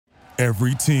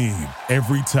Every team,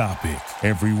 every topic,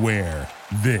 everywhere.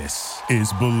 This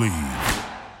is Believe.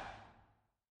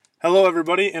 Hello,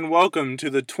 everybody, and welcome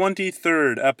to the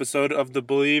 23rd episode of the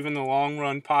Believe in the Long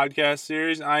Run podcast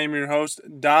series. I am your host,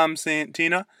 Dom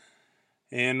Santina,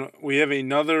 and we have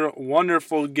another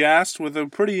wonderful guest with a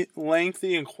pretty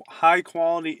lengthy and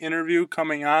high-quality interview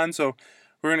coming on, so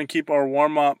we're going to keep our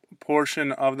warm-up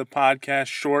portion of the podcast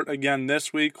short again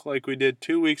this week, like we did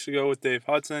 2 weeks ago with Dave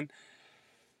Hudson.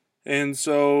 And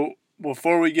so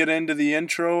before we get into the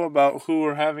intro about who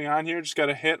we're having on here, just got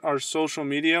to hit our social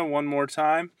media one more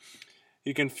time.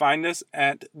 You can find us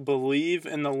at Believe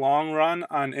in the Long Run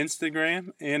on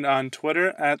Instagram and on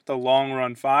Twitter at The Long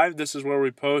Run 5. This is where we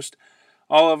post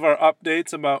all of our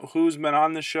updates about who's been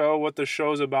on the show, what the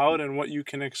show's about, and what you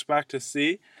can expect to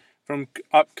see from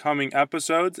upcoming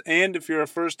episodes. And if you're a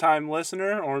first-time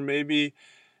listener, or maybe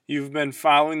you've been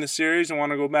following the series and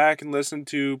want to go back and listen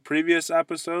to previous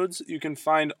episodes, you can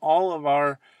find all of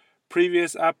our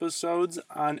previous episodes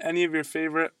on any of your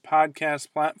favorite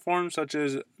podcast platforms such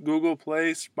as Google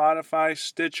Play, Spotify,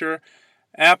 Stitcher,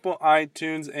 Apple,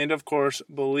 iTunes, and of course,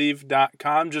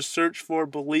 Believe.com. Just search for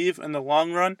Believe in the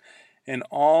Long Run and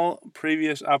all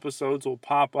previous episodes will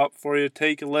pop up for you.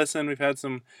 Take a listen. We've had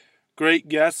some great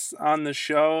guests on the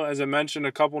show. As I mentioned,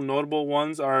 a couple notable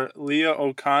ones are Leah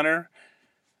O'Connor,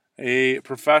 a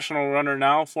professional runner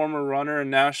now, former runner and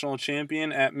national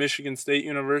champion at Michigan State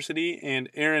University, and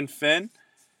Aaron Finn,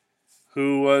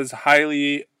 who was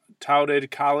highly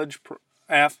touted college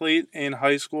athlete and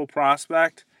high school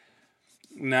prospect,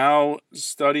 now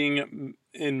studying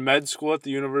in med school at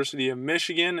the University of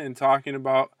Michigan and talking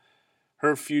about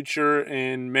her future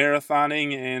in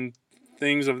marathoning and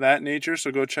things of that nature.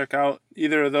 So go check out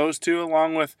either of those two,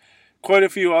 along with quite a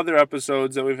few other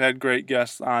episodes that we've had great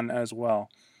guests on as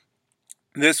well.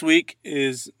 This week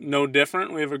is no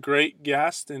different. We have a great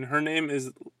guest, and her name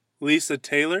is Lisa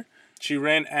Taylor. She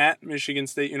ran at Michigan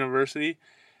State University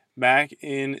back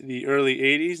in the early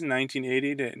 80s,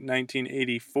 1980 to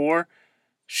 1984.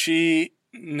 She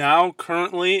now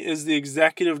currently is the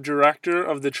executive director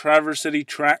of the Traverse City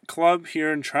Track Club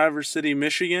here in Traverse City,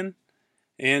 Michigan,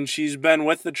 and she's been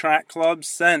with the track club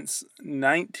since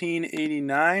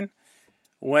 1989.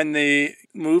 When they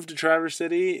moved to Traverse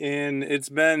City, and it's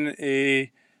been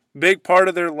a big part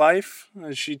of their life,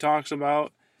 as she talks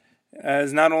about,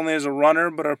 as not only as a runner,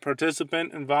 but a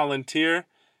participant and volunteer.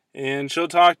 And she'll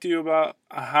talk to you about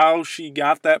how she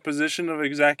got that position of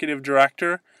executive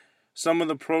director, some of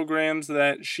the programs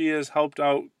that she has helped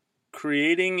out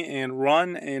creating and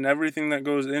run, and everything that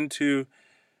goes into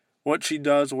what she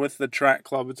does with the track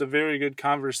club. It's a very good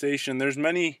conversation. There's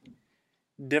many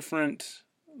different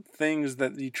things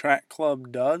that the track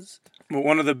club does, but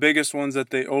one of the biggest ones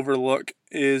that they overlook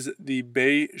is the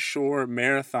Bay Shore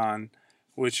Marathon,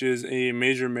 which is a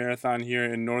major marathon here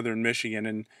in northern Michigan.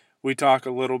 And we talk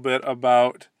a little bit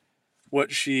about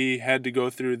what she had to go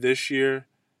through this year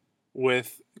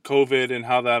with COVID and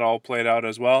how that all played out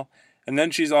as well. And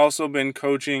then she's also been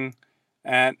coaching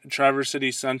at Traverse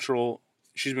City Central.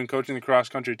 She's been coaching the cross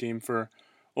country team for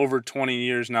over 20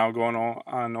 years now, going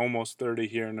on almost 30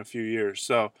 here in a few years.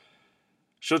 So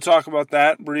she'll talk about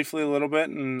that briefly a little bit,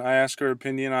 and I ask her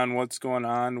opinion on what's going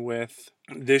on with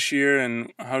this year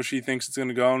and how she thinks it's going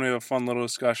to go, and we have a fun little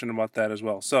discussion about that as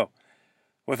well. So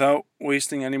without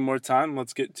wasting any more time,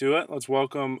 let's get to it. Let's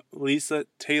welcome Lisa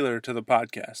Taylor to the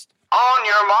podcast. On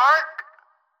your mark,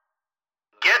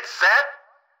 get set.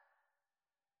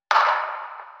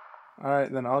 All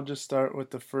right, then I'll just start with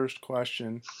the first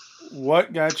question.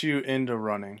 What got you into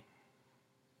running?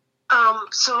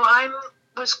 So I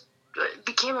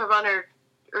became a runner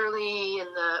early in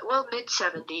the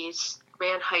mid-70s.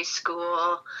 Ran high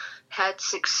school, had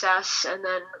success, and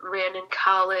then ran in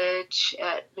college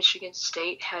at Michigan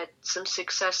State. Had some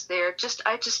success there.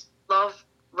 I just love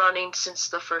running since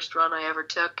the first run I ever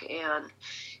took, and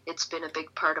it's been a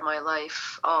big part of my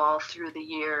life all through the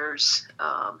years.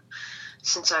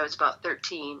 Since I was about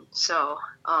 13. So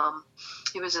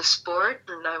it was a sport,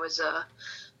 and I was a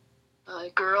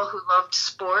girl who loved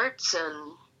sports,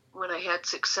 and when I had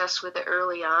success with it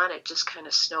early on, it just kind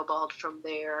of snowballed from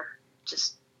there,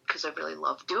 just because I really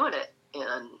loved doing it.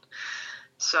 And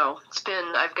so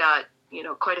I've got,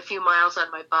 quite a few miles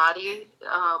on my body.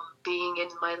 Being in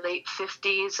my late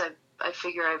 50s, I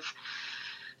figure I've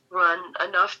run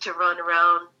enough to run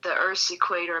around the Earth's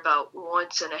equator about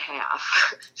once and a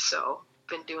half. So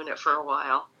been doing it for a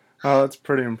while. Oh, that's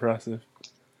pretty impressive.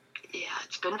 Yeah,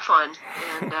 it's been fun,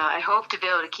 and I hope to be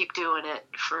able to keep doing it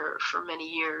for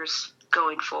many years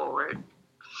going forward.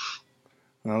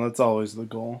 Well, that's always the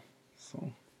goal.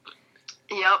 So.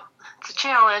 Yep, it's a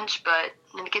challenge, but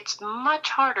and it gets much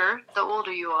harder the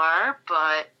older you are,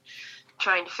 but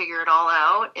trying to figure it all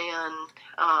out and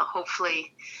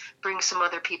hopefully bring some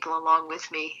other people along with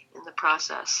me in the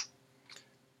process.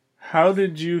 How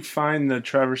did you find the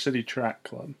Traverse City Track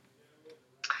Club?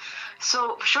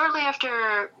 So shortly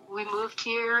after we moved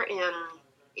here in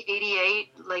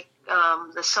 88,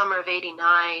 the summer of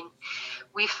 89,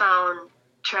 we found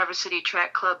Traverse City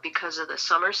Track Club because of the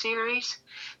Summer Series,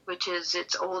 which is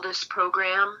its oldest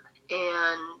program.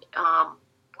 And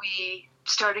we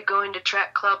started going to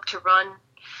track club to run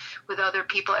with other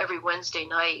people every Wednesday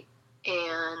night.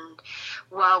 And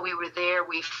while we were there,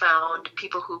 we found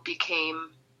people who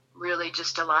became really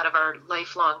just a lot of our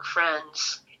lifelong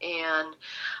friends. And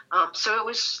so it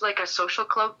was like a social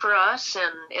club for us.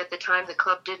 And at the time, the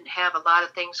club didn't have a lot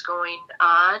of things going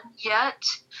on yet.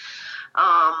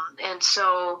 And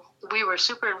so we were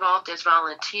super involved as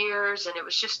volunteers, and it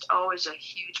was just always a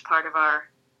huge part of our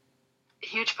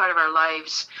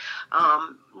lives.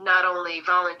 Not only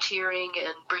volunteering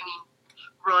and bringing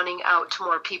running out to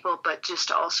more people, but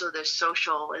just also the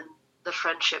social and the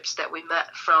friendships that we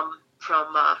met from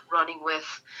running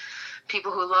with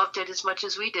people who loved it as much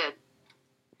as we did.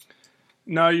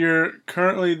 Now, you're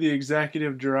currently the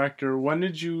executive director. When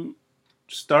did you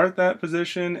start that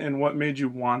position, and what made you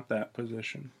want that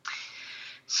position?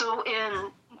 So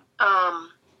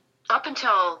up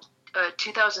until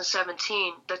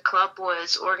 2017, the club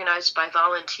was organized by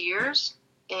volunteers,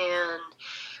 and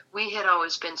we had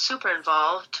always been super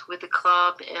involved with the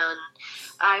club, and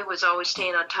I was always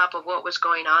staying on top of what was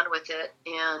going on with it,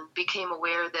 and became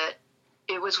aware that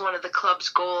it was one of the club's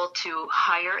goal to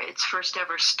hire its first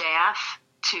ever staff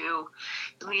to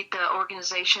lead the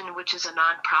organization, which is a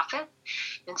nonprofit.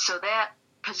 And so that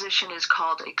position is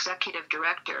called executive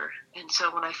director. And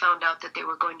so when I found out that they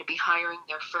were going to be hiring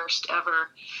their first ever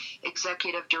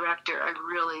executive director, I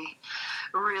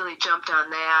really jumped on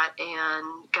that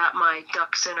and got my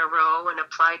ducks in a row and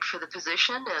applied for the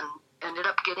position and ended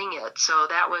up getting it. So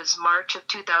that was March of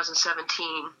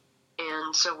 2017.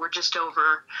 And so we're just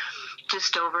over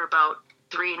about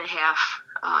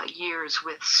 3.5 years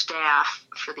with staff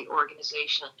for the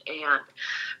organization. And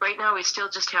right now we still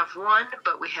just have one,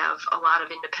 but we have a lot of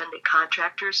independent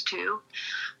contractors too,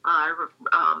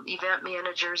 event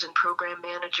managers and program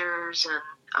managers, and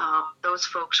those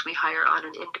folks we hire on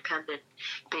an independent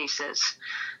basis.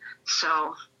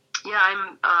 So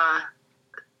yeah,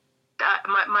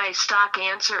 my stock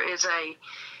answer is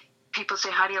people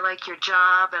say, how do you like your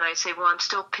job? And I say, well, I'm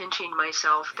still pinching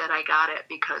myself that I got it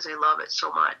because I love it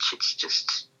so much. It's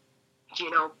just,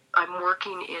 I'm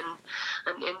working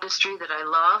in an industry that I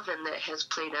love and that has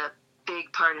played a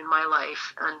big part in my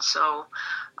life. And so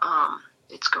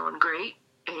it's going great.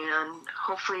 And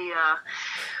hopefully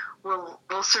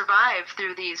we'll survive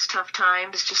through these tough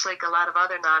times, just like a lot of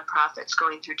other nonprofits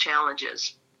going through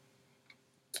challenges.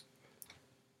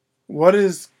 What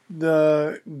is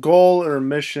the goal or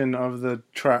mission of the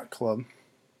track club?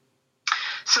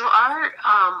 So our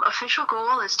official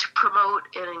goal is to promote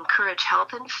and encourage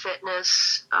health and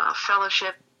fitness,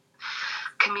 fellowship,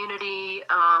 community,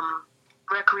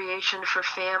 recreation for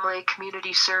family,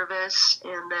 community service,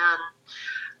 and then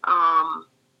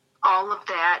all of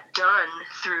that done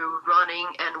through running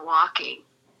and walking.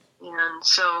 And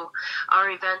so our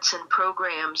events and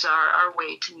programs are our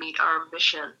way to meet our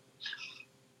mission,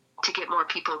 to get more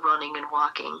people running and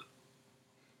walking.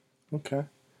 Okay.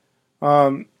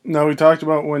 Now we talked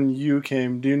about when you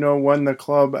came. Do you know when the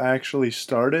club actually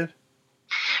started?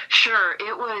 Sure.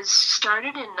 It was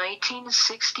started in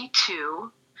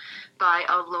 1962 by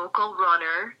a local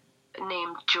runner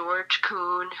named George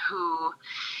Kuhn, who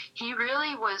he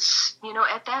really was,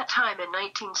 at that time in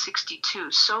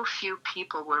 1962, so few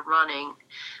people were running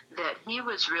that he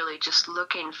was really just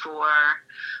looking for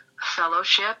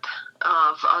fellowship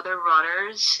of other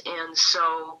runners. And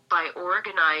so by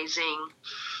organizing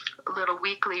little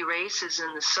weekly races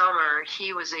in the summer,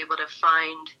 he was able to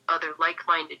find other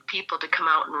like-minded people to come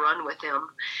out and run with him.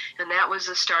 And that was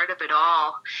the start of it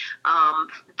all.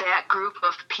 That group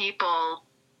of people,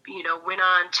 went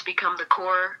on to become the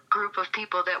core group of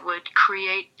people that would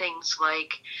create things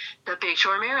like the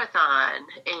Bayshore Marathon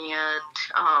and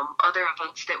other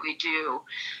events that we do.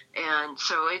 And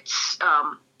so it's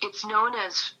known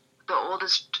as the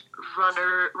oldest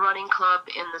running club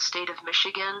in the state of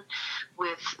Michigan,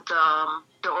 with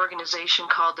the organization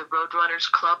called the Roadrunners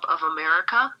Club of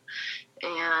America.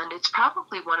 And it's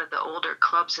probably one of the older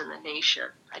clubs in the nation.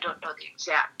 I don't know the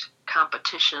exact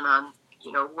competition on,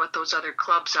 what those other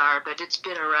clubs are, but it's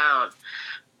been around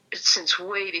since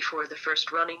way before the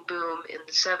first running boom in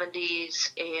the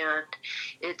 70s, and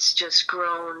it's just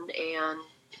grown and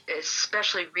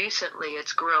especially recently,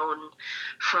 it's grown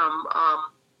from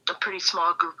a pretty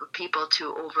small group of people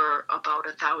to over about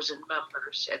 1,000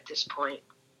 members at this point.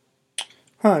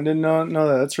 Huh, I didn't know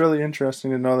that. That's really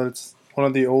interesting to know that it's one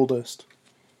of the oldest.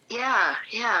 Yeah,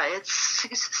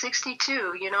 it's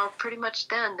 62. Pretty much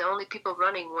then the only people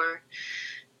running were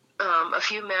a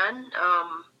few men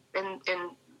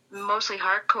and mostly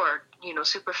hardcore,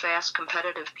 super fast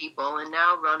competitive people. And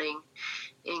now running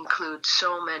includes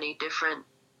so many different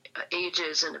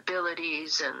ages and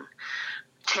abilities and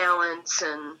talents,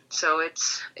 and so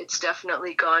it's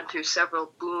definitely gone through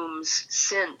several booms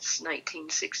since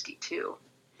 1962.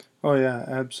 Oh yeah,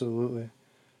 absolutely.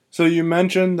 So you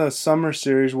mentioned the summer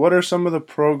series. What are some of the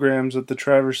programs that the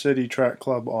Traverse City Track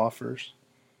Club offers?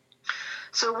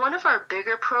 So one of our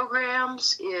bigger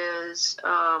programs is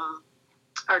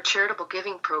our charitable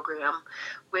giving program,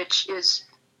 which is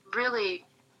really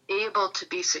able to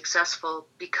be successful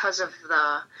because of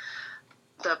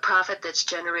the profit that's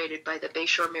generated by the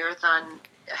Bayshore Marathon,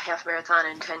 half marathon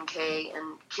and 10K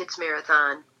and kids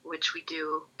marathon, which we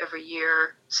do every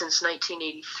year since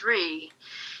 1983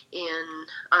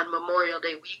 on Memorial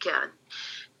Day weekend.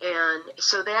 And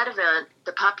so that event,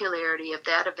 the popularity of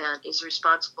that event is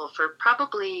responsible for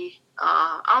probably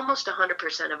almost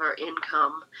 100% of our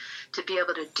income to be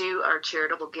able to do our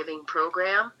charitable giving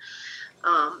program.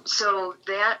 So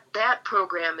that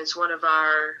program is one of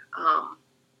our,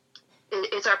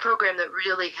 it's our program that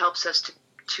really helps us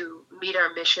to meet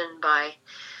our mission by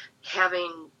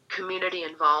having community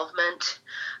involvement.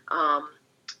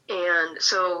 And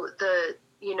so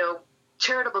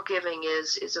charitable giving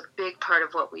is a big part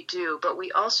of what we do, but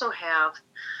we also have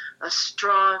a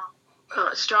strong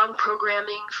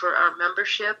programming for our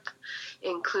membership,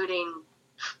 including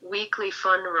weekly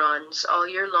fun runs all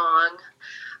year long.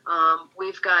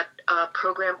 We've got a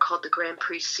program called the Grand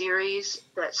Prix Series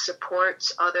that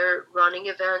supports other running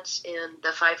events in the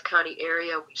 5-county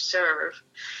area we serve.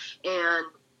 And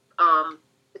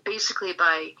basically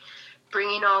by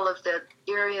bringing all of the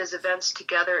area's events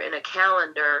together in a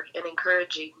calendar and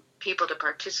encouraging people to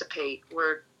participate,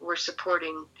 we're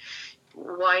supporting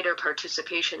wider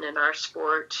participation in our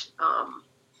sport.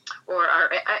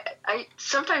 I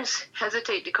sometimes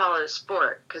hesitate to call it a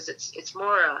sport because it's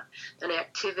more an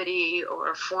activity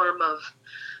or a form of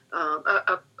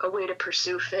a way to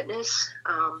pursue fitness,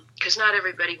 because not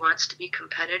everybody wants to be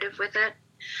competitive with it.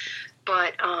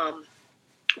 But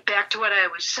back to what I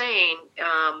was saying,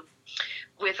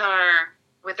 with our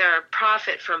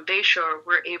profit from Bayshore,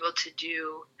 we're able to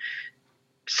do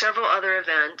several other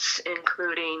events,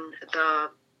 including the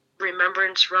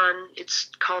Remembrance Run. It's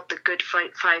called the Good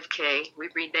Fight 5K. We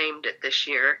renamed it this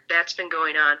year. That's been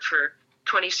going on for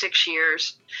 26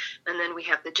 years. And then we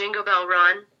have the Jingle Bell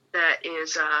Run. That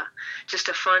is just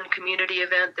a fun community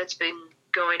event that's been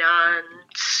going on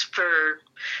for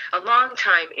a long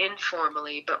time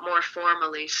informally, but more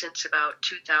formally since about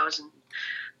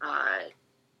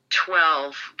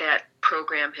 2012. That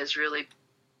program has really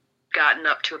gotten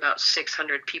up to about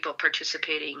 600 people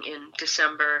participating in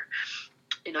December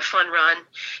in a fun run.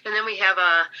 And then we have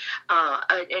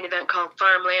an event called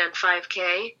Farmland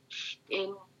 5K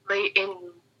in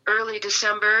early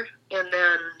December, and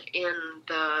then in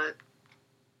the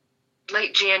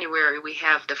late January we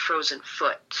have the Frozen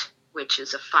Foot, which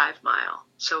is a 5-mile.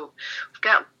 So we've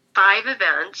got 5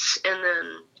 events, and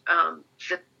then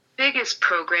the biggest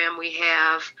program we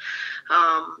have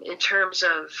in terms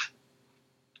of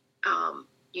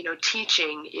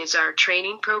teaching is our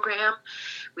training program.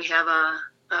 We have a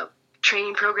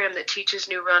training program that teaches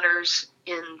new runners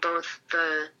in both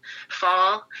the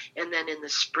fall and then in the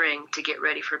spring to get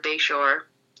ready for Bayshore.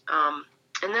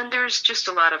 And then there's just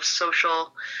a lot of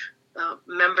social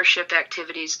membership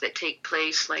activities that take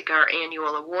place, like our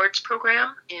annual awards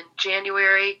program in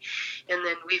January. And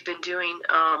then we've been doing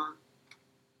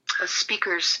a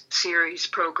speakers series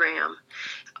program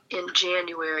in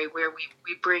January where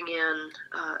we bring in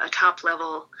a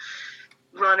top-level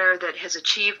runner that has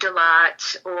achieved a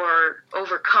lot or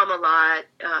overcome a lot,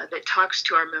 that talks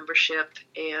to our membership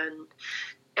and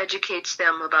educates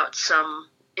them about some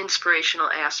inspirational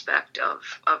aspect of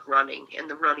running in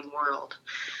the running world.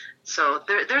 So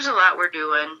there's a lot we're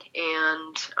doing,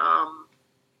 and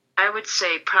I would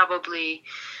say probably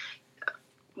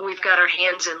we've got our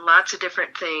hands in lots of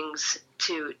different things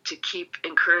to keep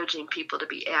encouraging people to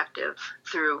be active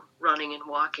through running and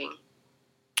walking.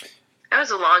 That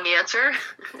was a long answer.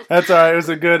 That's all right. It was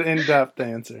a good in-depth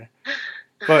answer.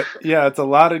 But yeah, it's a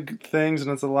lot of things, and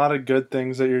it's a lot of good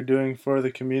things that you're doing for the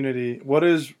community. What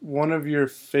is one of your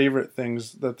favorite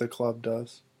things that the club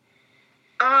does?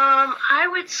 I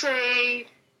would say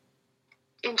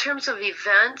in terms of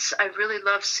events, I really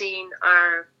love seeing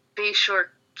our Bayshore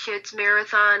Kids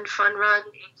Marathon Fun Run.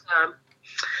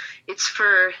 It's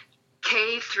for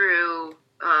K through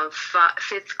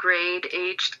fifth grade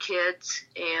aged kids,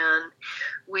 and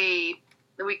we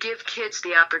give kids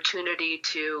the opportunity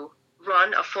to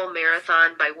run a full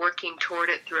marathon by working toward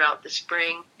it throughout the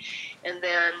spring. And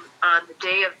then on the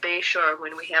day of Bayshore,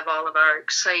 when we have all of our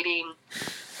exciting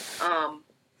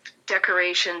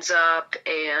decorations up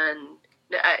and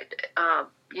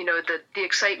the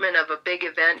excitement of a big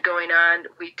event going on,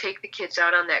 we take the kids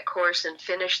out on that course and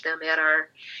finish them at our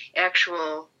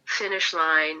actual finish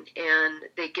line, and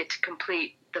they get to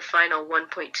complete the final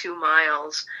 1.2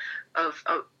 miles of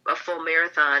a full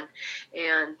marathon.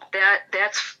 And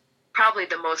that's probably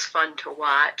the most fun to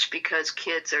watch, because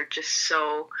kids are just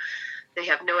they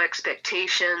have no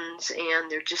expectations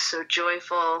and they're just so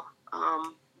joyful.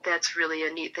 That's really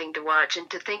a neat thing to watch. And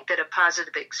to think that a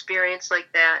positive experience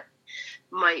like that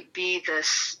might be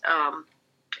this,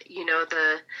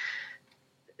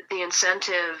 the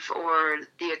incentive or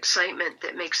the excitement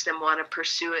that makes them want to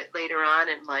pursue it later on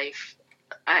in life.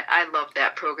 I love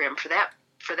that program for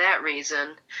that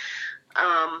reason.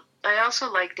 I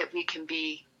also like that we can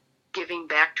be giving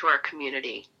back to our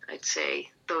community. I'd say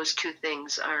those two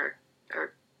things are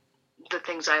the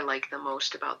things I like the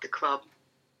most about the club.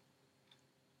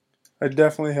 I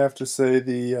definitely have to say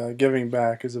the giving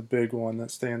back is a big one that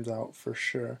stands out for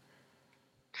sure.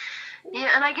 Yeah,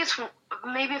 and I guess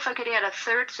maybe if I could add a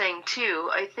third thing too,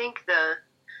 I think the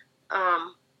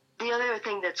other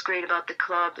thing that's great about the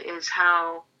club is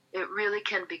how it really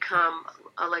can become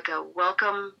like a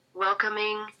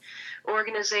welcoming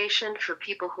organization for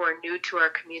people who are new to our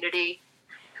community,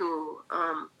 who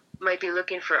might be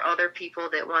looking for other people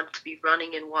that want to be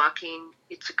running and walking.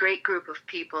 It's a great group of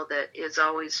people that has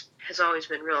always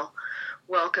been real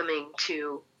welcoming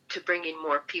to bringing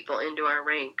more people into our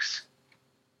ranks.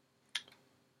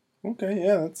 Okay,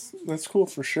 yeah, that's cool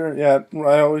for sure. Yeah,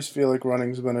 I always feel like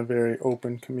running's been a very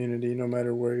open community, no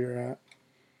matter where you're at.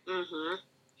 Mm-hmm.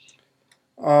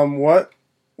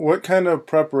 What kind of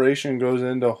preparation goes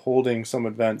into holding some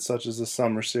events such as the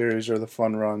summer series or the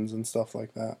fun runs and stuff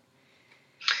like that?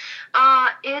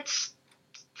 It's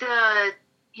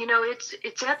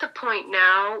at the point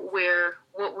now where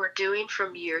what we're doing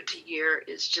from year to year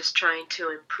is just trying to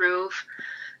improve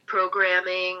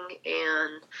programming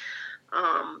and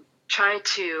try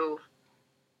to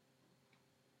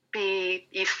be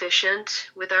efficient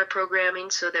with our programming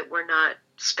so that we're not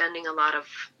spending a lot of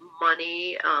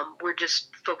money. We're just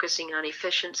focusing on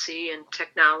efficiency and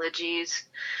technologies.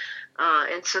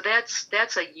 And so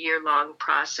that's a year-long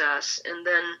process. And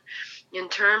then in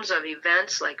terms of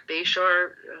events like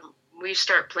Bayshore, we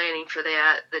start planning for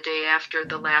that the day after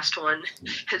the last one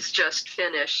has just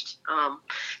finished,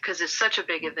 because it's such a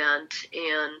big event,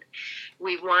 and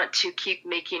we want to keep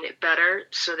making it better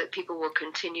so that people will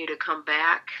continue to come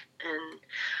back.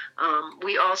 And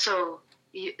we also,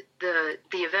 the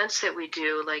events that we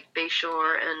do, like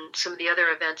Bayshore and some of the other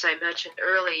events I mentioned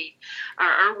early, are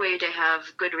our way to have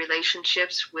good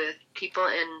relationships with people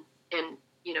and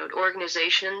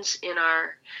organizations in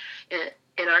our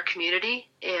community.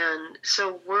 And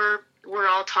so we're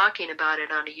all talking about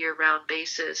it on a year-round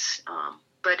basis.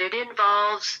 But it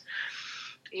involves,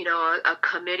 a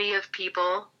committee of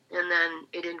people, and then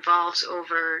it involves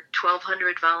over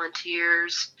 1,200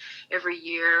 volunteers every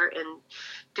year, and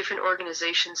different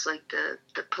organizations like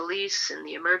the police and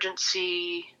the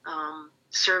emergency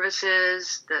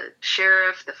services, the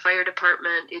sheriff, the fire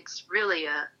department. It's really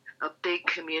a big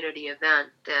community event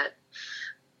that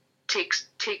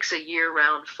takes a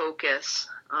year-round focus.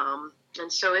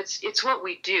 And so it's what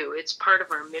we do. It's part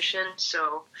of our mission.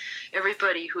 So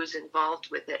everybody who's involved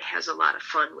with it has a lot of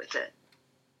fun with it.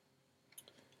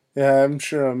 Yeah, I'm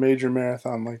sure a major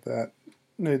marathon like that,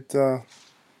 it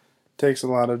takes a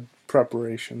lot of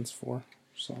preparations for.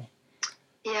 So.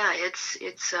 Yeah, it's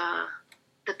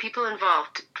the people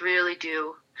involved really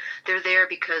do. They're there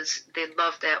because they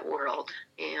love that world,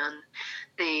 and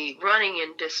the running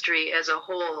industry as a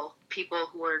whole, people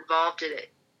who are involved in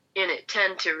it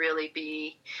tend to really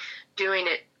be doing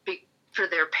it for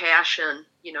their passion.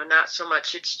 Not so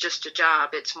much it's just a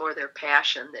job. It's more their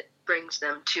passion that brings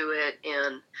them to it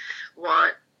and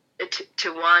want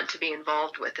to be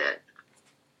involved with it.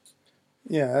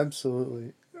 Yeah,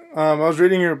 absolutely. I was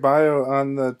reading your bio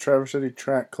on the Traverse City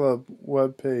Track Club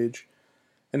webpage,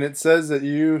 and it says that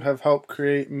you have helped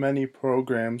create many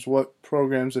programs. What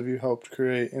programs have you helped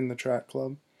create in the track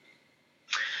club?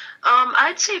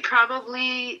 I'd say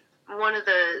probably one of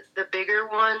the bigger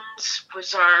ones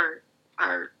was our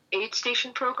aid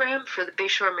station program for the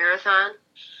Bayshore Marathon.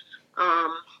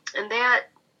 And that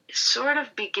sort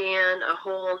of began a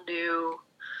whole new,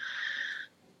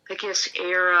 I guess,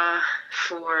 era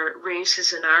for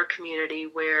races in our community,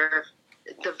 where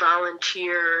the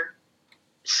volunteer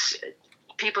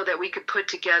people that we could put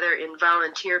together in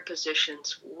volunteer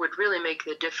positions would really make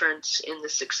the difference in the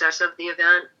success of the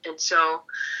event. And so,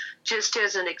 just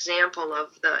as an example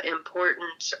of the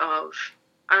importance of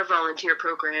our volunteer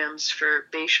programs for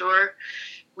Bayshore,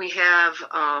 we have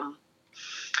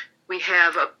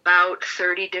about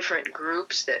 30 different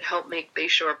groups that help make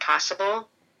Bayshore possible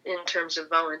in terms of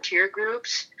volunteer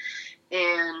groups.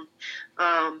 And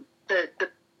the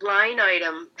line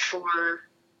item for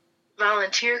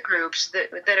volunteer groups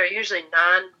that are usually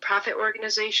non-profit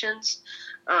organizations,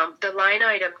 the line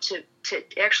item to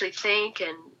actually thank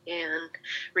and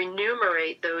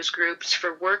remunerate those groups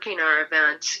for working our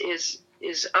events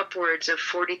is upwards of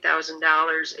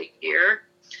 $40,000 a year.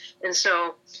 And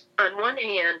so on one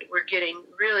hand, we're getting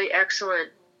really excellent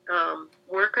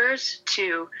workers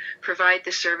to provide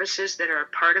the services that are a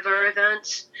part of our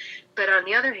events. But on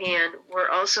the other hand, we're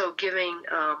also giving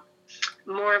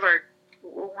more of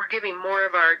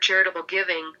our charitable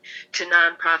giving to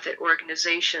nonprofit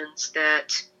organizations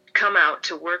that come out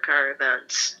to work our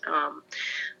events.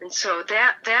 And so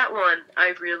that one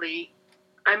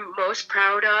I'm most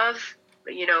proud of,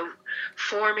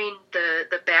 forming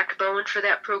the backbone for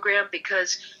that program,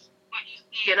 because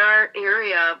in our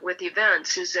area with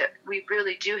events is that we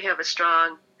really do have a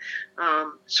strong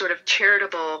sort of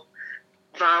charitable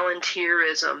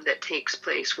volunteerism that takes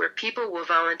place, where people will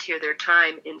volunteer their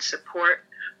time in support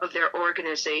of their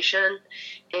organization,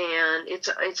 and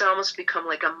it's almost become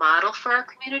like a model for our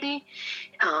community.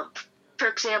 For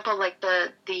example, like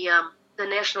the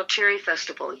National Cherry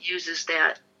Festival uses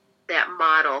that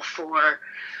model for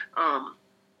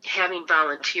having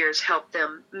volunteers help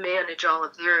them manage all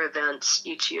of their events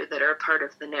each year that are a part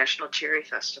of the National Cherry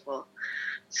Festival.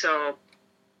 So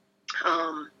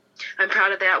I'm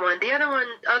proud of that one. The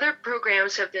other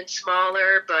programs have been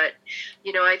smaller, but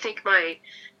I think my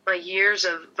years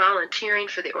of volunteering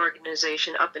for the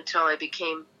organization up until I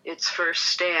became its first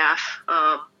staff,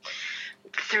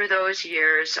 through those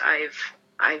years I've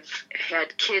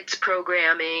had kids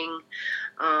programming.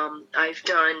 I've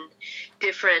done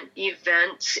different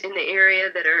events in the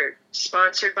area that are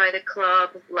sponsored by the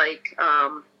club. Like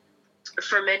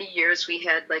for many years we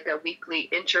had like a weekly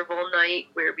interval night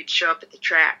where we'd show up at the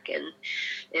track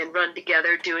and run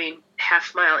together doing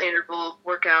half-mile interval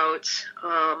workouts.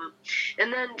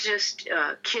 And then just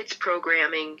kids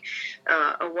programming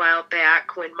a while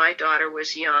back when my daughter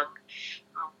was young.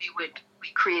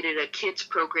 We created a kids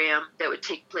program that would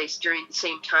take place during the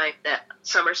same time that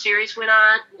Summer Series went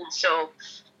on. And so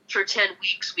for 10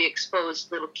 weeks, we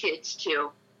exposed little kids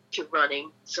to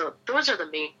running. So those are the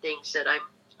main things that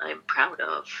I'm proud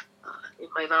of in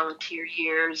my volunteer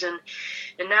years. And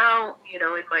now,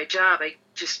 in my job, I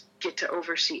just get to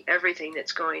oversee everything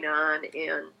that's going on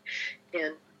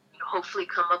and hopefully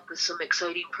come up with some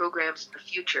exciting programs in the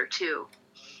future too.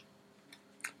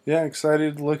 Yeah,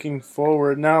 excited, looking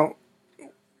forward. Now,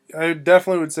 I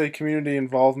definitely would say community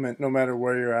involvement, no matter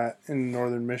where you're at in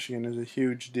northern Michigan, is a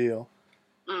huge deal.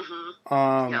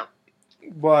 Mm-hmm. Yep.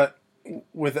 But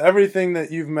with everything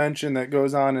that you've mentioned that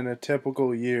goes on in a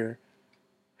typical year,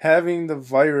 having the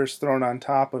virus thrown on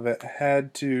top of it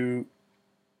had to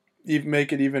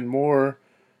make it even more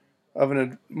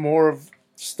of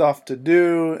stuff to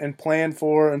do and plan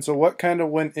for. And so what kind of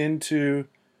went into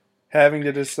having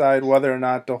to decide whether or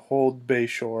not to hold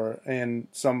Bayshore and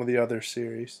some of the other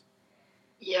series?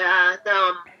 Yeah,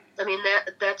 I mean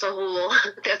that's a whole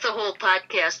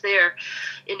podcast there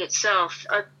in itself.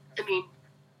 I mean,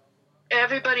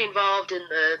 everybody involved in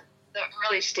the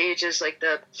early stages, like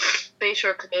the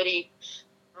Bayshore Committee,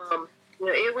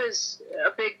 it was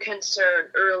a big concern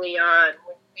early on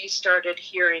when we started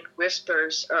hearing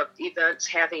whispers of events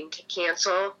having to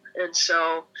cancel. And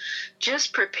so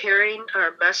just preparing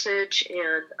our message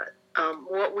and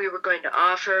what we were going to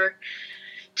offer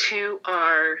to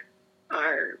our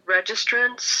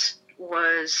registrants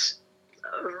was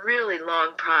a really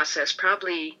long process,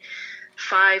 probably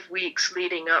 5 weeks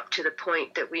leading up to the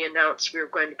point that we announced we were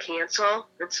going to cancel.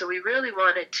 And so we really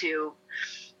wanted to,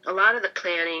 a lot of the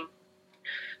planning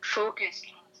focused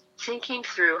on thinking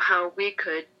through how we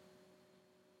could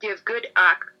give good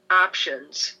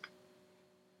options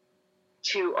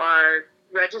to our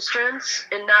registrants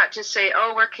and not just say,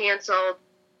 oh, we're canceled,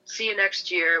 see you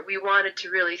next year. We wanted to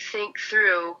really think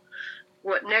through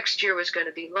what next year was going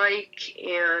to be like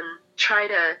and try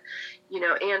to,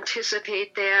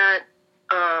 anticipate that.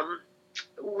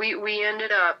 We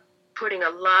ended up putting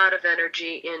a lot of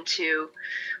energy into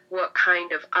what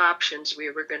kind of options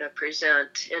we were going to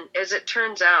present. And as it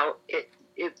turns out,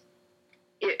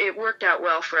 it worked out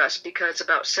well for us, because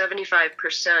about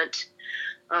 75%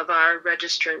 of our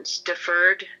registrants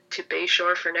deferred to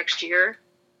Bayshore for next year.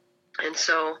 And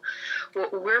so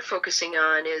what we're focusing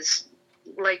on is,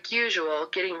 like usual,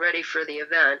 getting ready for the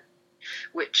event,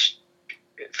 which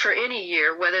for any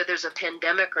year, whether there's a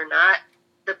pandemic or not,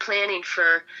 the planning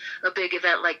for a big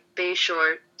event like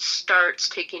Bayshore starts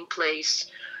taking place.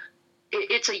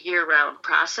 It's a year-round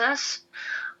process.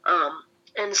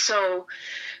 And so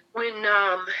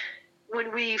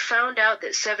when we found out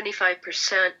that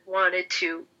 75% wanted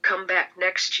to come back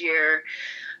next year,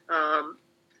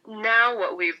 now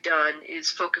what we've done is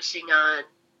focusing on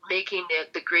making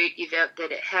it the great event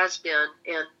that it has been,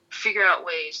 and figure out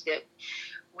ways that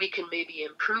we can maybe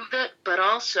improve it, but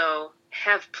also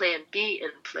have plan B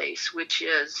in place, which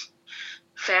is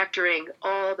factoring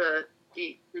all the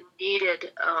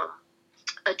needed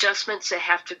adjustments that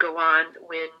have to go on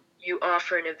when you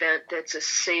offer an event that's a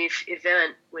safe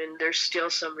event, when there's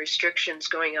still some restrictions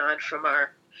going on from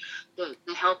the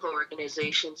health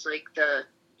organizations. Like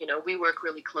we work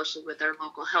really closely with our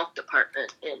local health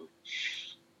department, and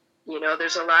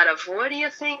there's a lot of, what do you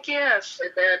think if?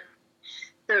 And then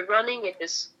the running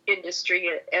industry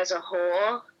as a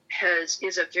whole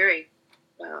is a very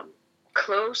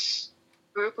close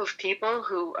group of people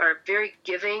who are very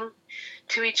giving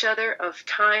to each other of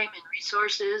time and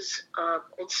resources.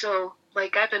 And so,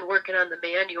 like, I've been working on the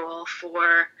manual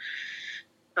for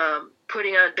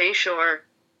putting on Bayshore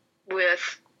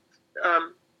with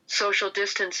social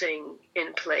distancing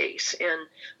in place and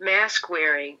mask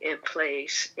wearing in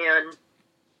place. And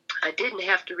I didn't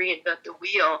have to reinvent the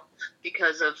wheel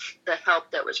because of the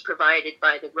help that was provided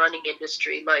by the running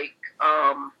industry, like,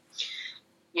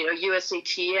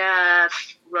 USATF,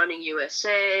 Running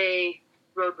USA,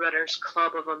 Roadrunners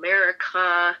Club of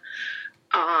America,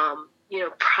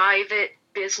 private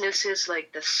businesses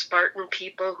like the Spartan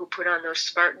people who put on those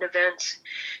Spartan events.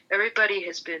 Everybody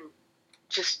has been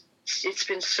it's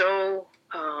been so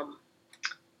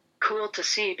cool to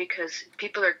see, because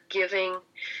people are giving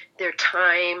their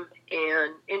time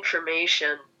and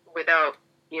information without,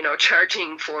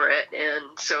 charging for it.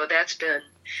 And so that's been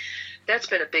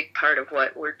a big part of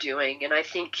what we're doing. And I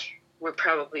think we're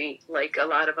probably, like a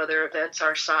lot of other events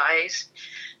our size,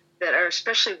 that are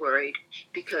especially worried,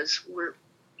 because we're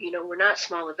not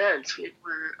small events.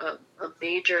 We're a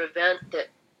major event that,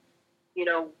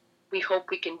 we hope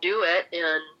we can do it,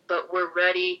 but we're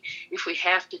ready if we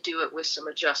have to do it with some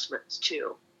adjustments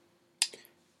too.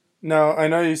 Now, I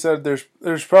know you said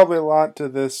there's probably a lot to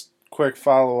this quick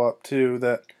follow-up too,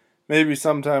 that maybe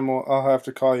sometime I'll have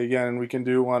to call you again and we can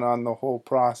do one on the whole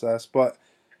process. But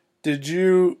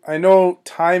I know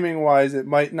timing-wise it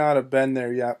might not have been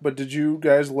there yet, but did you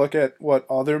guys look at what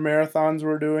other marathons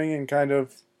were doing and kind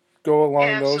of go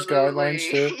along those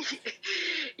guidelines too?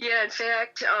 Yeah, in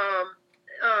fact,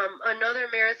 another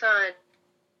marathon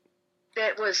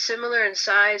that was similar in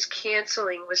size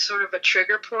canceling was sort of a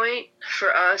trigger point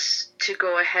for us to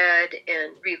go ahead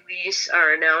and release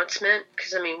our announcement,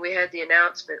 because we had the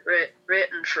announcement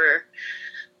written for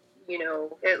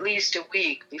at least a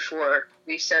week before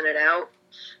we sent it out.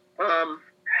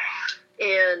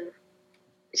 And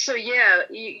so yeah,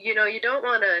 you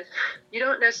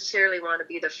don't necessarily want to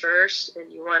be the first,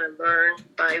 and you want to learn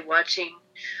by watching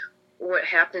what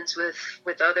happens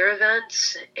with other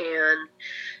events. And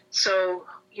so,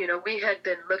 we had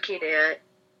been looking at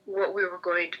what we were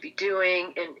going to be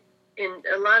doing, and in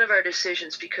a lot of our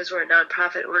decisions, because we're a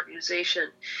nonprofit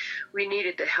organization, we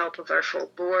needed the help of our full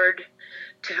board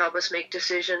to help us make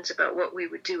decisions about what we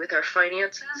would do with our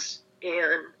finances.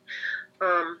 And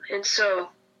so,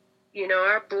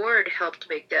 our board helped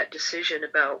make that decision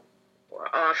about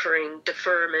offering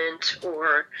deferment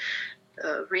or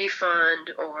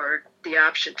refund or the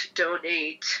option to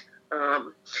donate.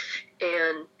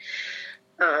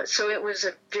 So it was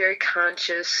a very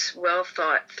conscious, well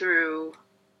thought through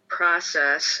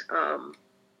process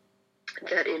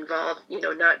that involved,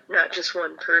 not just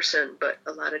one person, but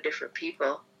a lot of different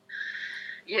people.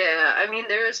 Yeah,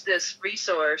 there is this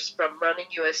resource from Running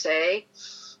USA,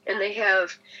 and they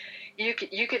have, you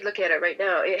could look at it right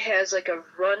now. It has like a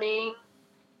running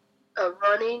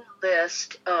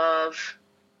list of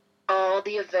all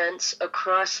the events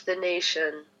across the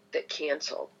nation that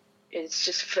canceled. It's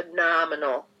just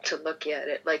phenomenal to look at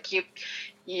it. Like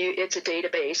it's a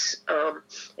database,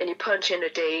 and you punch in a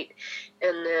date,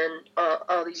 and then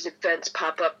all these events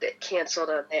pop up that canceled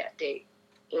on that date.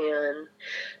 And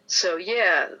so,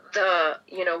 yeah,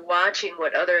 watching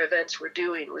what other events were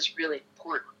doing was really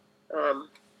important.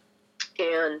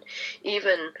 And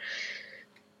even,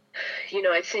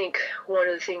 I think one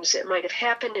of the things that might have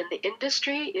happened in the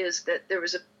industry is that there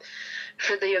was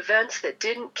for the events that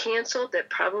didn't cancel, that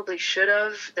probably should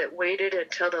have, that waited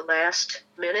until the last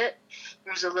minute,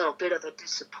 there was a little bit of a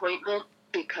disappointment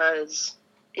because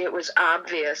it was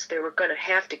obvious they were going to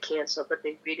have to cancel, but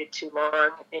they waited too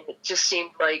long, and it just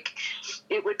seemed like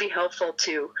it would be helpful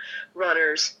to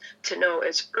runners to know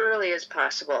as early as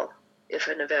possible if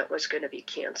an event was going to be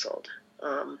canceled.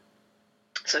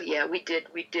 So yeah, we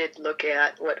did look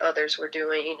at what others were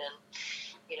doing,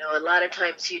 and a lot of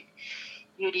times you'd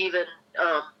even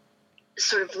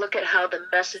sort of look at how the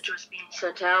message was being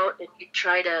sent out, and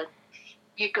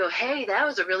you'd go, hey, that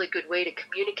was a really good way to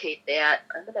communicate that.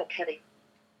 I'm going to kind of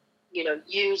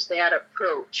use that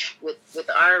approach with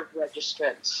our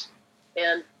registrants.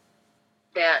 And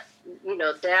that went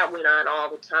on all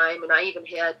the time. And I even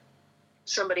had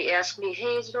somebody ask me,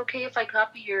 hey, is it okay if I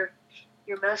copy your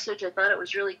message? I thought it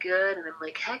was really good. And I'm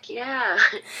like, heck yeah,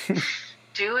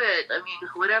 do it. I mean,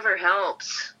 whatever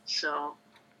helps. So.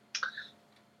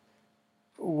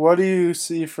 What do you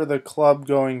see for the club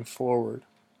going forward?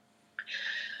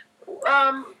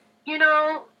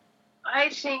 I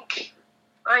think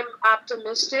I'm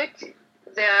optimistic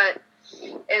that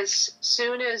as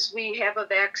soon as we have a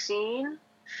vaccine,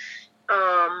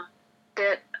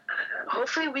 that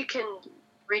hopefully we can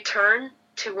return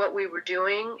to what we were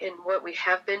doing and what we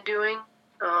have been doing.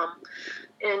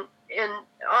 And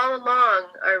all along,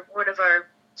 one of our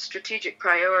strategic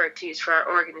priorities for our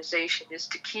organization is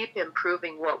to keep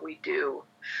improving what we do.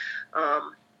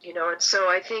 And so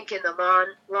I think in the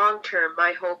long term,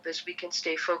 my hope is we can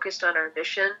stay focused on our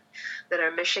mission, that our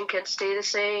mission can stay the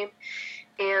same,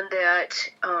 and that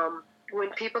when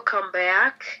people come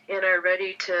back and are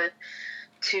ready to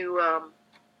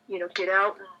get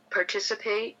out and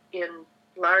participate in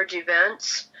large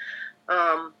events,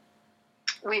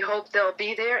 we hope they'll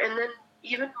be there, and then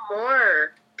even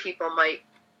more people might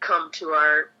come to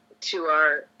our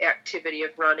activity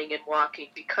of running and walking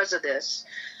because of this.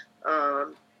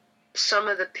 Some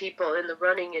of the people in the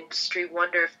running industry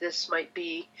wonder if this might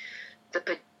be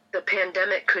the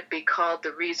pandemic could be called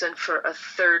the reason for a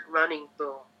third running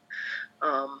boom.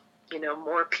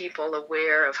 More people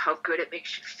aware of how good it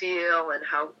makes you feel and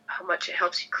how much it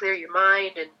helps you clear your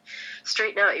mind and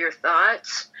straighten out your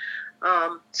thoughts.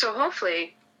 So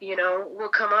hopefully, we'll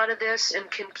come out of this and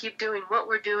can keep doing what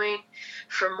we're doing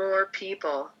for more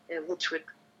people, which would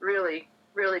really,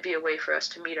 really be a way for us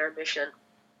to meet our mission.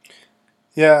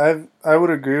 Yeah, I would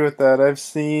agree with that. I've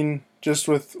seen, just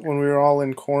with when we were all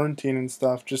in quarantine and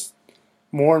stuff, just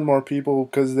more and more people,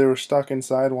 because they were stuck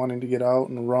inside wanting to get out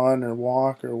and run or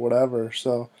walk or whatever.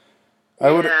 So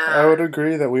I would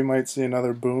agree that we might see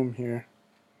another boom here.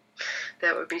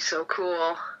 That would be so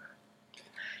cool.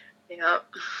 Yep.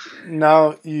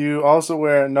 Now, you also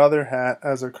wear another hat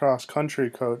as a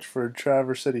cross-country coach for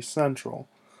Traverse City Central.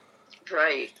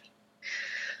 Right.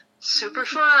 Super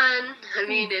fun. I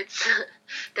mean,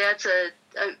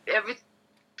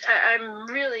 I'm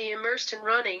really immersed in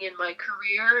running in my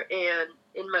career and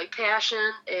in my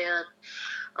passion, and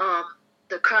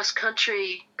the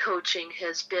cross-country coaching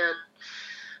has been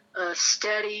a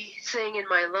steady thing in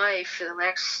my life for the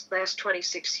last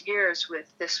 26 years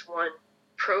with this one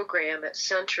program at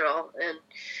Central, and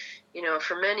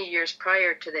for many years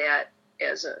prior to that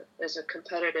as a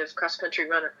competitive cross-country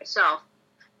runner myself.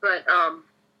 But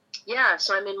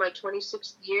so I'm in my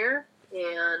 26th year,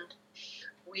 and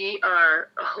we are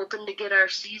hoping to get our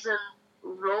season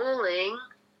rolling.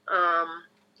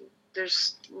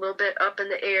 There's a little bit up in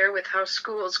the air with how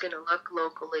school is going to look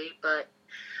locally, but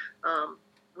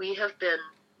we've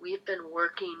been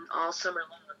working all summer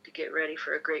long to get ready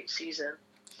for a great season.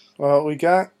 Well, we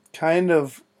got kind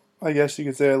of, I guess you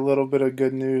could say, a little bit of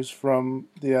good news from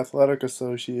the Athletic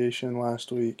Association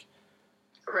last week.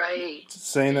 Right.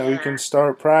 Saying that we can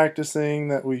start practicing,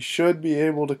 that we should be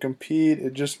able to compete.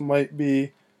 It just might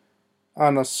be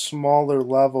on a smaller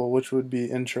level, which would be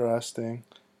interesting.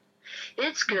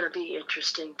 It's going to be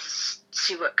interesting to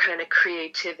see what kind of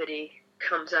creativity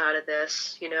comes out of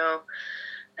this.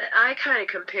 I kind of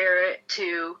compare it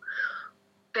to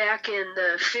back in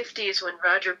the 50s when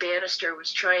Roger Bannister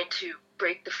was trying to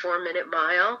break the 4-minute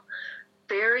mile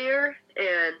barrier,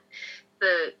 and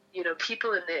the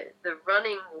people in the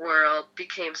running world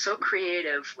became so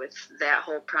creative with that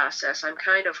whole process. I'm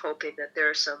kind of hoping that there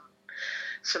are some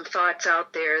thoughts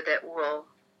out there that will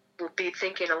be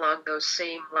thinking along those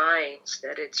same lines,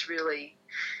 that it's really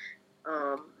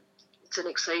it's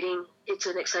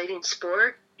an exciting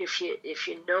sport if you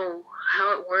know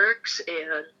how it works,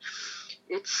 and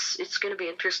it's going to be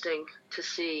interesting to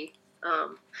see.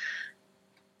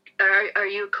 Are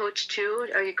you a coach too?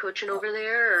 Are you coaching over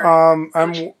there?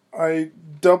 Or I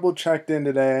double checked in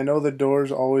today. I know the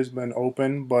door's always been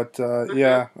open, but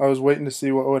yeah, I was waiting to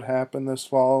see what would happen this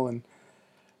fall, and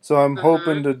so I'm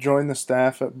hoping to join the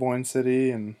staff at Boyne City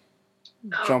and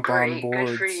jump on great. Good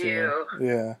board. for So you.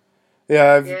 yeah,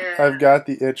 yeah, Yeah. I've got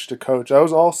the itch to coach. I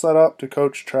was all set up to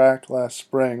coach track last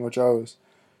spring, which I was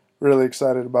really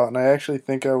excited about, and I actually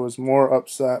think I was more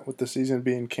upset with the season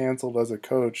being canceled as a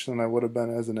coach than I would have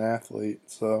been as an athlete.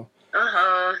 So.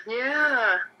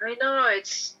 Yeah, I know.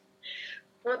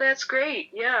 Well, that's great.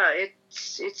 Yeah,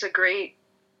 it's a great,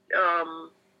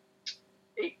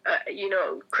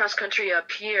 cross country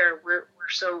up here. We're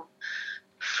so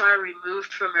far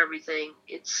removed from everything.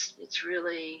 It's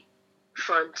really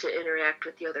fun to interact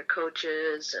with the other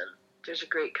coaches, and there's a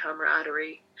great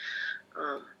camaraderie.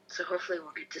 So hopefully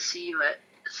we'll get to see you at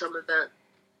some event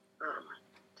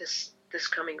this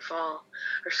coming fall.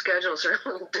 Our schedules are a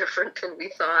little different than we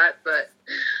thought, but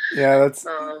yeah, that's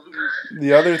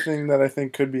the other thing that I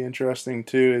think could be interesting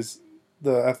too is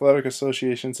the athletic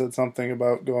association said something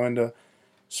about going to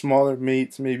smaller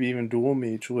meets, maybe even dual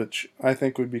meets, which I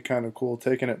think would be kind of cool,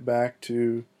 taking it back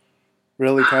to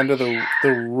really kind of the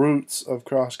roots of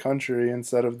cross country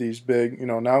instead of these big,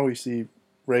 now we see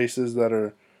races that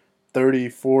are 30,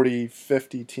 40,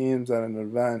 50 teams at an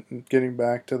event, and getting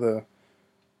back to the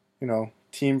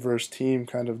team versus team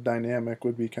kind of dynamic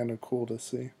would be kind of cool to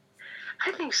see.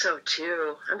 I think so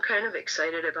too. I'm kind of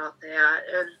excited about that,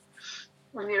 and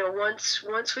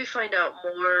once we find out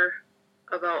more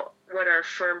about what our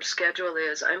firm schedule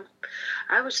is,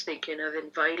 I was thinking of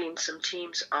inviting some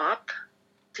teams up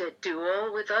to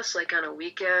duel with us, like on a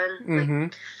weekend,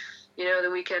 like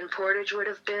the weekend Portage would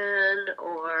have been,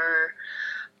 or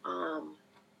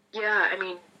yeah, I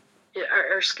mean,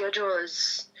 our schedule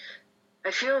is. I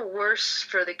feel worse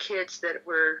for the kids that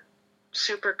were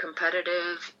super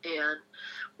competitive and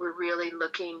we're really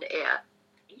looking at,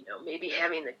 maybe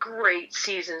having a great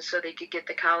season so they could get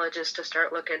the colleges to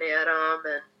start looking at them.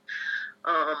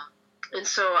 And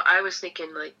so I was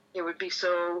thinking, like, it would be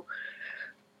so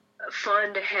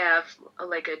fun to have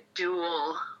like a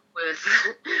duel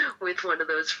with one of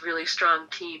those really strong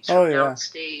teams from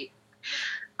downstate.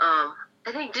 I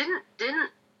think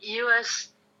didn't U.S.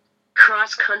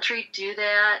 cross country do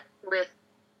that with,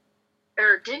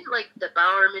 or didn't like the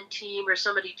Bowerman team or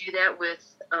somebody do that with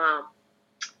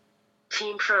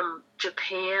team from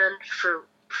Japan for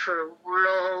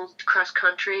world cross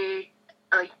country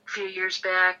a few years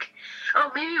back?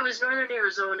 Oh, maybe it was Northern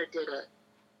Arizona did it.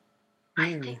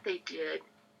 I think they did.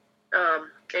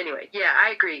 Anyway, yeah,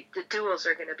 I agree. The duels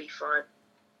are going to be fun.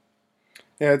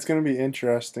 Yeah, it's going to be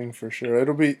interesting for sure.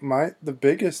 It'll be the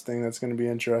biggest thing that's going to be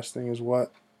interesting is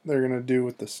what they're going to do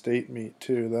with the state meet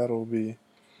too. That'll be.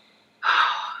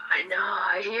 Oh, I know.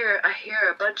 I hear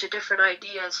a bunch of different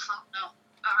ideas floating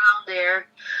around there,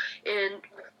 and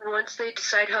once they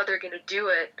decide how they're going to do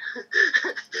it,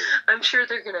 I'm sure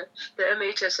the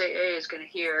MHSAA is going to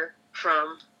hear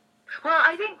from. Well,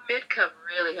 I think MidCup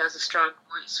really has a strong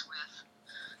voice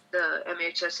with the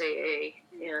MHSAA,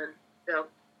 and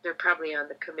they're probably on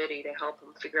the committee to help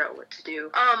them figure out what to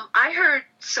do. I heard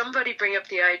somebody bring up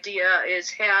the idea is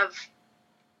have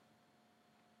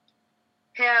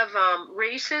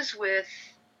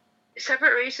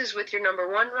separate races with your number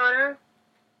one runner,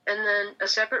 and then a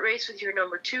separate race with your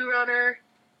number two runner,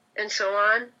 and so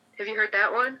on. Have you heard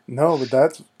that one? No, but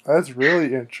that's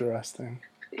really interesting.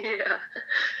 Yeah.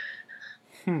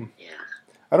 Yeah.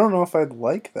 I don't know if I'd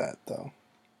like that though.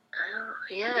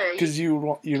 Yeah. Because you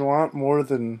want more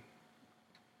than.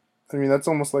 I mean, that's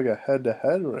almost like a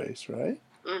head-to-head race, right?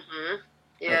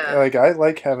 Yeah. Like I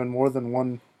like having more than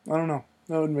one. I don't know.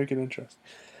 That would make it interesting.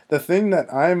 The thing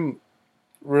that I'm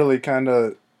really kind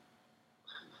of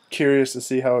curious to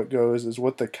see how it goes is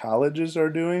what the colleges are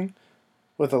doing.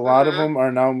 With a lot of them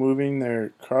are now moving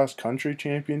their cross-country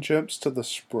championships to the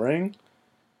spring,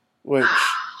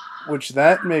 which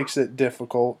that makes it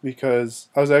difficult because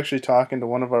I was actually talking to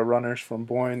one of our runners from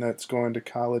Boyne that's going to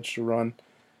college to run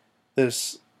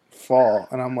this fall,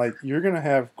 and I'm like, you're going to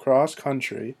have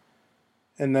cross-country,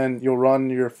 and then you'll run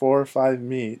your 4 or 5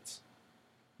 meets.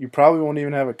 You probably won't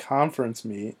even have a conference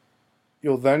meet.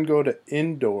 You'll then go to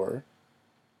indoor.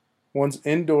 Once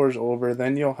indoor's over,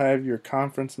 then you'll have your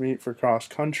conference meet for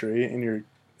cross-country, and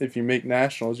if you make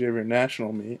nationals, you have your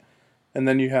national meet, and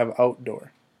then you have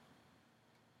outdoor.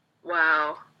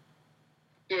 Wow.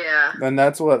 Yeah. And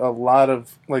that's what a lot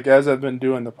of, like, as I've been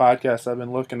doing the podcast, I've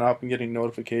been looking up and getting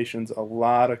notifications. A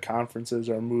lot of conferences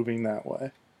are moving that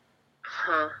way.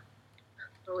 Huh.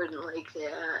 I wouldn't like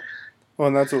that. Well,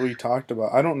 and that's what we talked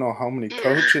about. I don't know how many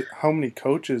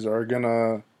coaches are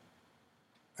gonna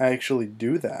actually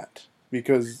do that.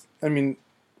 Because, I mean,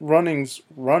 running's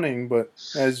running, but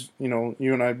as, you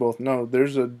and I both know,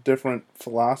 there's a different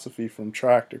philosophy from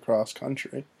track to cross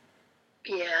country.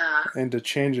 Yeah. And to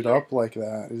change it up like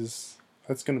that's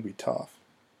going to be tough.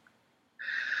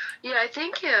 Yeah, I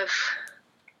think if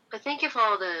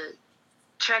all the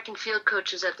track and field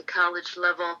coaches at the college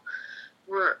level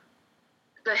were,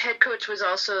 the head coach was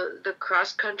also the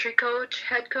cross country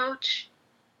head coach,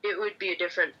 it would be a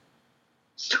different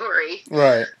story.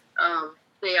 Right.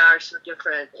 They are so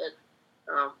different, and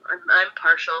I'm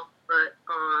partial, but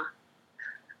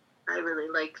I really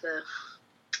like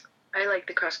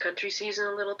the cross country season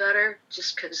a little better,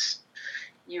 just because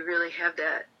you really have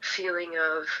that feeling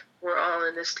of we're all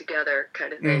in this together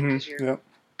kind of thing, because you're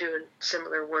doing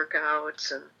similar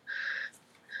workouts,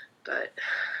 but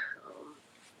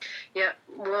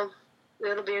well,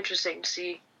 it'll be interesting to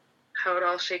see how it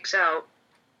all shakes out,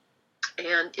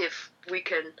 and if we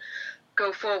can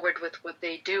go forward with what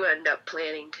they do end up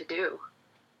planning to do.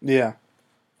 Yeah.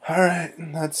 All right,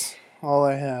 that's all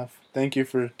I have. Thank you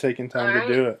for taking time to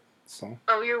do it. So.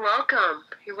 Oh, you're welcome.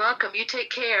 You're welcome. You take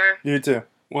care. You too.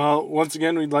 Well, once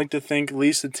again, we'd like to thank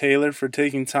Lisa Taylor for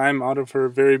taking time out of her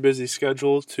very busy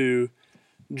schedule to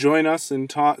join us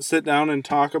and sit down and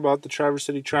talk about the Traverse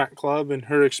City Track Club and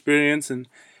her experience and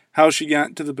how she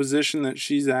got to the position that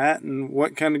she's at and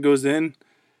what kind of goes in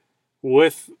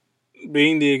with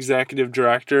being the executive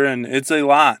director. And it's a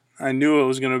lot. I knew it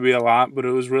was going to be a lot, but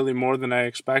it was really more than I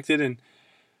expected. And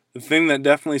the thing that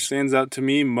definitely stands out to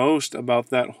me most about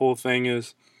that whole thing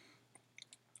is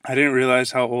I didn't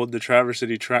realize how old the Traverse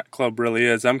City Track Club really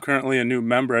is. I'm currently a new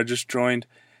member. I just joined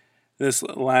this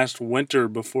last winter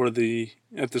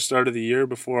at the start of the year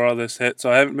before all this hit.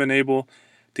 So I haven't been able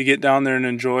to get down there and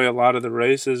enjoy a lot of the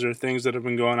races or things that have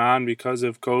been going on because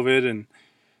of COVID. And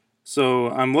so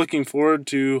I'm looking forward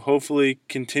to hopefully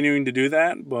continuing to do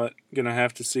that, but going to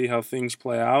have to see how things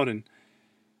play out, and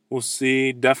we'll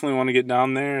see. Definitely want to get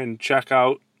down there and check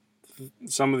out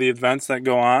some of the events that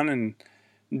go on and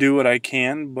do what I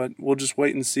can, but we'll just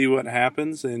wait and see what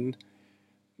happens. And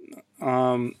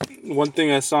one thing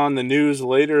I saw in the news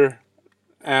later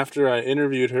after I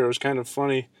interviewed her was kind of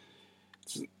funny.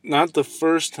 It's not the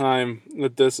first time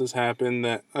that this has happened,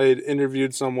 that I had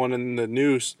interviewed someone in the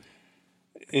news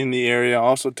in the area,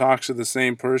 also talks to the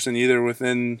same person either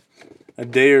within a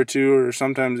day or two or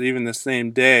sometimes even the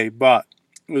same day. But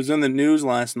it was in the news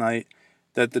last night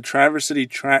that the Traverse City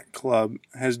Track Club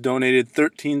has donated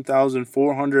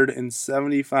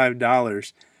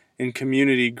 $13,475 in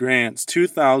community grants.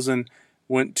 $2,000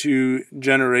 went to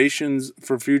Generations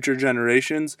for Future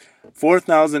Generations.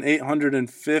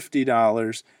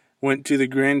 $4,850 went to the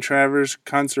Grand Traverse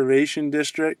Conservation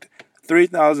District.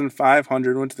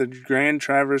 $3,500 went to the Grand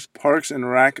Traverse Parks and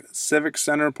Rec Civic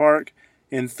Center Park,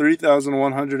 and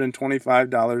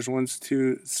 $3,125 went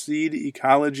to Seed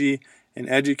Ecology and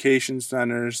Education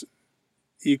Center's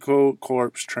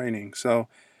EcoCorps training. So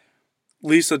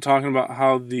Lisa talking about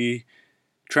how the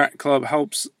track club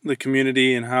helps the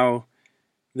community and how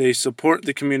they support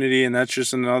the community, and that's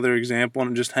just another example,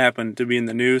 and it just happened to be in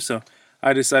the news, so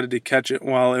I decided to catch it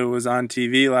while it was on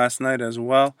TV last night as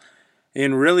well.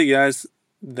 And really, guys,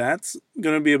 that's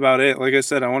going to be about it. Like I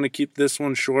said, I want to keep this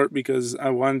one short because I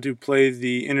wanted to play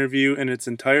the interview in its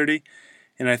entirety,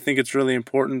 and I think it's really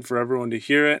important for everyone to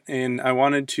hear it. And I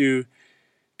wanted to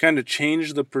kind of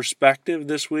change the perspective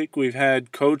this week. We've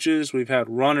had coaches, we've had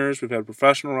runners, we've had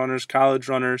professional runners, college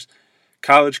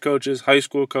coaches, high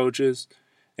school coaches.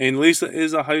 And Lisa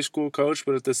is a high school coach,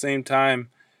 but at the same time,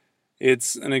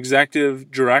 it's an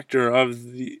executive director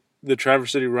of the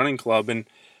Traverse City Running Club. And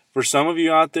for some of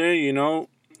you out there,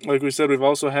 like we said, we've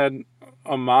also had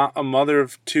a mother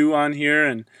of two on here,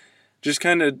 and just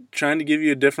kind of trying to give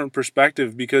you a different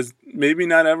perspective, because maybe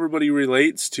not everybody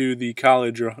relates to the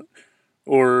college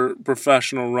or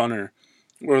professional runner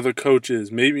or the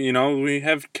coaches. Maybe, we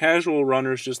have casual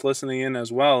runners just listening in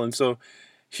as well. And so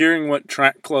hearing what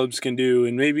track clubs can do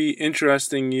and maybe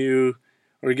interesting you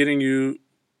or getting you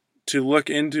to look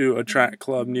into a track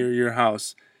club near your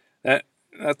house,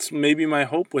 that's maybe my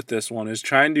hope with this one, is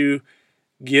trying to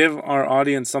give our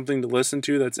audience something to listen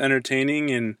to that's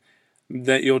entertaining and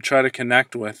that you'll try to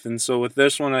connect with. And so with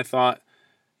this one, I thought,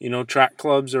 track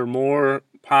clubs are more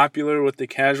popular with the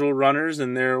casual runners,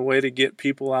 and they're a way to get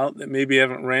people out that maybe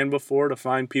haven't ran before, to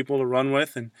find people to run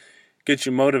with and get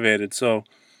you motivated. So,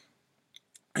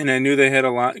 and I knew they had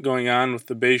a lot going on with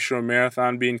the Bayshore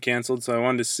Marathon being canceled, so I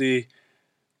wanted to see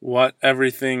how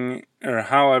everything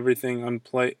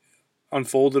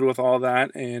unfolded with all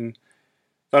that, and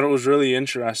thought it was really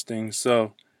interesting.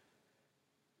 So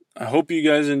I hope you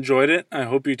guys enjoyed it. I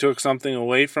hope you took something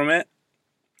away from it.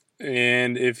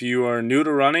 And if you are new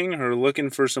to running or looking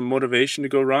for some motivation to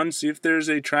go run, see if there's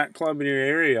a track club in your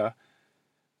area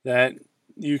that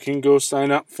you can go sign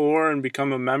up for and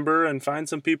become a member and find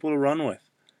some people to run with.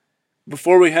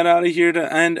 Before we head out of here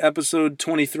to end episode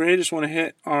 23, I just want to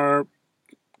hit our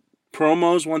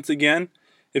promos once again.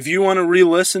 If you want to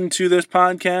re-listen to this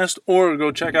podcast or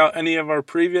go check out any of our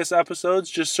previous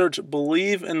episodes, just search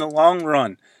Believe in the Long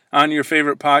Run on your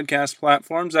favorite podcast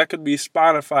platforms. That could be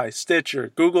Spotify,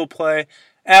 Stitcher, Google Play,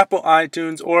 Apple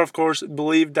iTunes, or of course,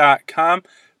 Believe.com,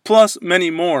 plus many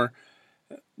more.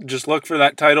 Just look for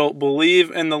that title,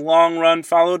 Believe in the Long Run,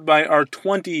 followed by our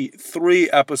 23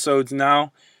 episodes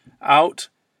now out.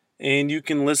 And you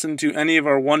can listen to any of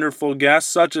our wonderful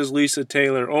guests, such as Lisa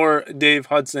Taylor or Dave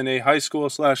Hudson, a high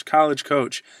school/college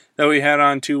coach that we had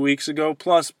on 2 weeks ago,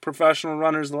 plus professional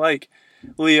runners like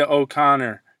Leah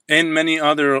O'Connor, and many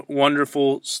other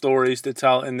wonderful stories to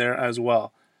tell in there as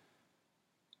well.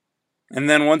 And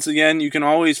then once again, you can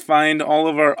always find all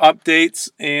of our updates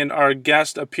and our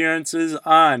guest appearances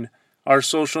on our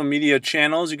social media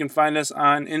channels. You can find us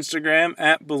on Instagram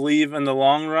at Believe in the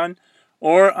Long Run,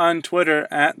 or on Twitter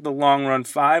at The Long Run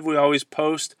 5. We always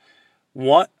post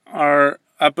what our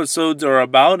episodes are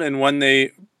about, and when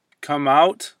they come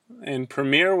out and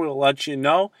premiere, we'll let you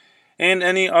know. And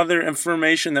any other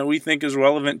information that we think is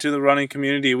relevant to the running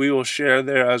community, we will share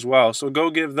there as well. So go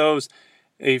give those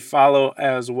a follow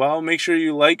as well. Make sure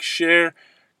you like, share,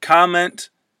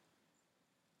 comment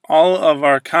all of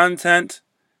our content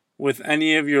with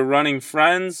any of your running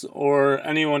friends or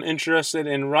anyone interested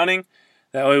in running.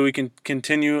 That way we can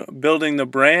continue building the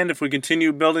brand. If we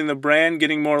continue building the brand,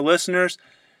 getting more listeners,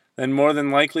 then more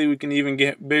than likely we can even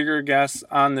get bigger guests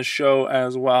on the show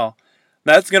as well.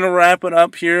 That's going to wrap it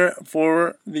up here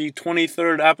for the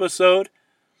 23rd episode.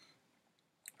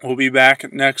 We'll be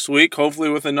back next week, hopefully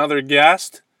with another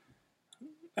guest.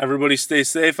 Everybody stay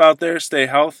safe out there, stay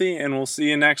healthy, and we'll see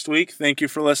you next week. Thank you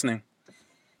for listening.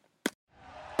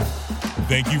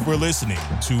 Thank you for listening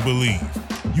to Believe.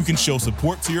 You can show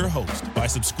support to your host by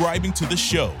subscribing to the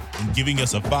show and giving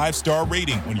us a 5-star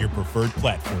rating on your preferred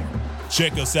platform.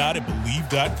 Check us out at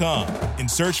Believe.com and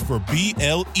search for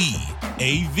BLEAV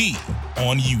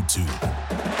on YouTube.